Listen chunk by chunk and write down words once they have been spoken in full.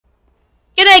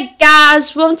G'day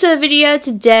guys, welcome to the video.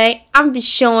 Today I'm going to be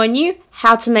showing you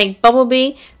how to make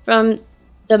BumbleBee from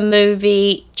the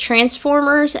movie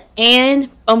Transformers and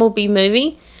BumbleBee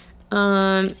movie.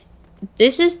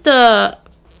 This is the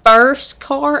first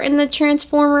car in the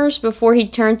Transformers before he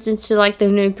turns into like the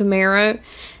new Camaro.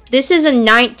 This is a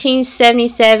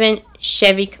 1977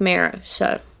 Chevy Camaro.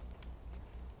 So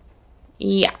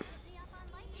yeah,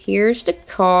 here's the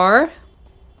car.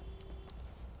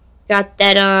 Got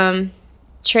that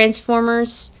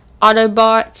Transformers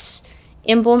Autobots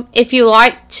emblem. If you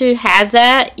like to have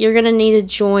that, you're gonna need to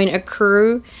join a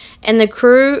crew, and the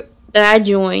crew that I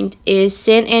joined is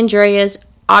San Andreas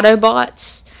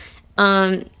Autobots.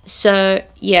 So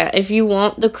yeah, if you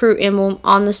want the crew emblem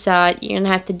on the side, you're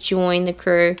gonna have to join the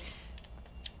crew.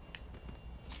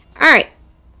 Alright,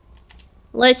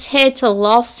 let's head to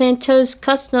Los Santos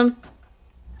Custom.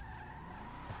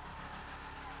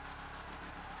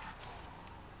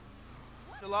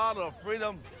 Of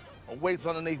freedom awaits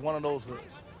underneath one of those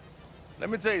hoods. Let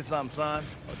me tell you something, son.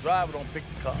 A driver don't pick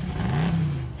the car.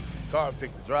 The car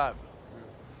pick the driver.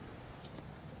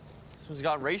 This one's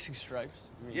got racing stripes.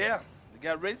 Yeah, they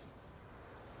got racing.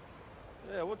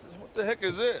 Yeah, what the heck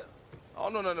is this? I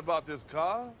don't know nothing about this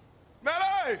car.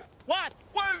 Melly! What?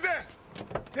 What is this?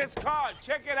 This car,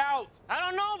 check it out. I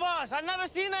don't know, boss. I've never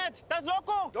seen it. That's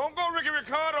loco. Don't go Ricky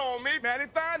Ricardo on me, man.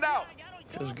 Find out.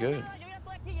 Feels good.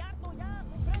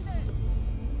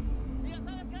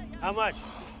 How much?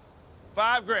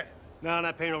 $5 grand. No,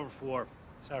 not paying over 4.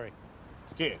 Sorry.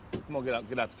 Kid, come on, get out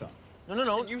the car.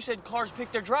 No. You said cars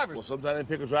pick their drivers. Well, sometimes they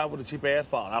pick a driver with a cheap ass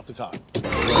phone. Out the car.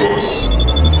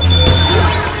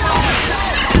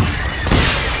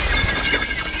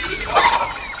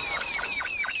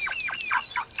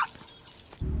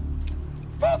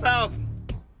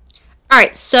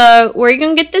 Alright, so where you're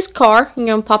going to get this car, you're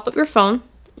going to pop up your phone,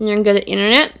 and you're going to go to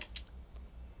internet,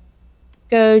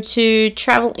 go to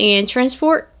travel and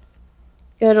transport,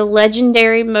 go to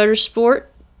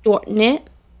legendarymotorsport.net.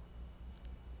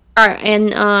 Alright,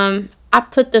 and I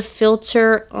put the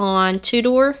filter on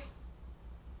 2-door, and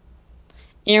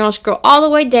you're going to scroll all the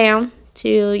way down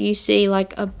till you see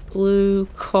like a blue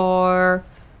car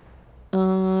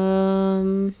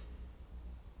right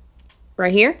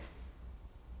here.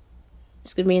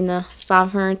 It's going to be in the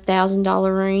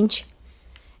 $500,000 range.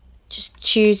 Just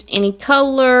choose any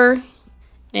color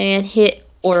and hit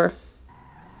order.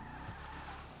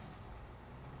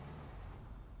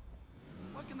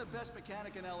 What can the best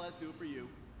mechanic in LS do for you?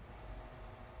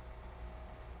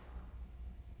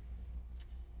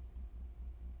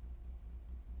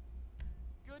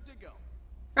 Good to go.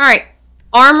 Alright,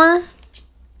 armor,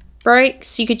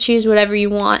 brakes, you could choose whatever you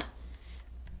want.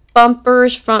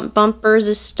 Bumpers, front bumpers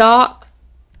is stock.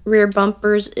 Rear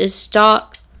bumpers is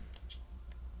stock.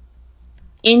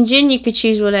 Engine, you could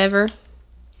choose whatever.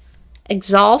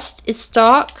 Exhaust is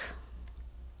stock.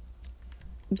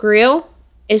 Grill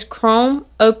is chrome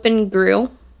open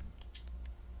grill.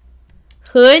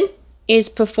 Hood is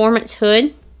performance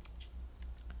hood.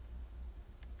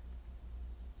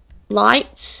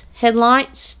 Lights,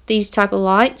 headlights, these type of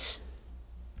lights.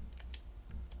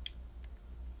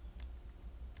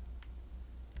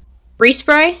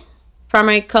 Respray,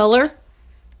 primary color,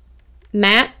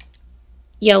 matte,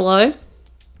 yellow.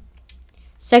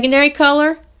 Secondary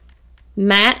color,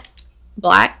 matte,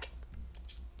 black.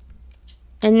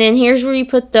 And then here's where you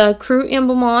put the crew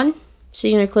emblem on. So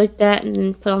you're going to click that and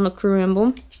then put on the crew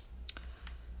emblem.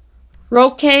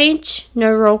 Roll cage,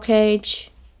 no roll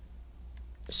cage.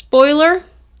 Spoiler,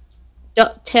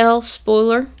 ducktail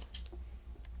spoiler.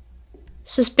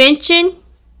 Suspension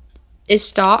is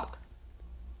stock.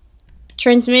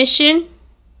 Transmission,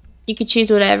 you could choose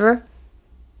whatever.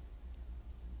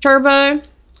 Turbo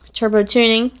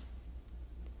tuning.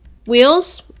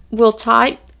 Wheels, wheel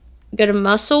type, go to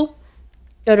muscle,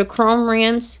 go to chrome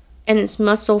rims, and it's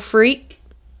muscle freak.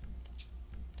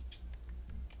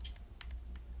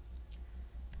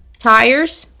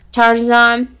 Tires, tire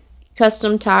design,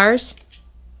 custom tires.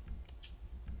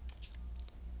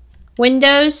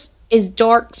 Windows is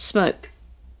dark smoke.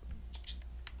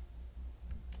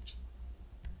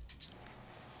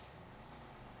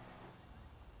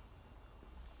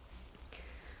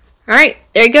 Alright,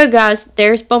 there you go guys.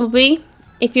 There's BumbleBee.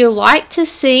 If you'd like to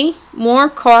see more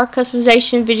car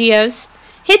customization videos,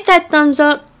 hit that thumbs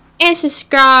up and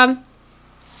subscribe.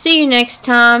 See you next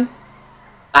time.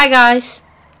 Bye guys.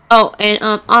 Oh, and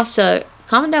also,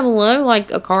 comment down below like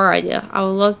a car idea. I would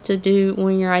love to do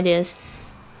one of your ideas.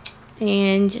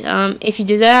 And if you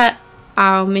do that,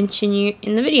 I'll mention you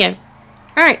in the video.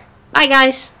 Alright, bye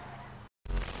guys.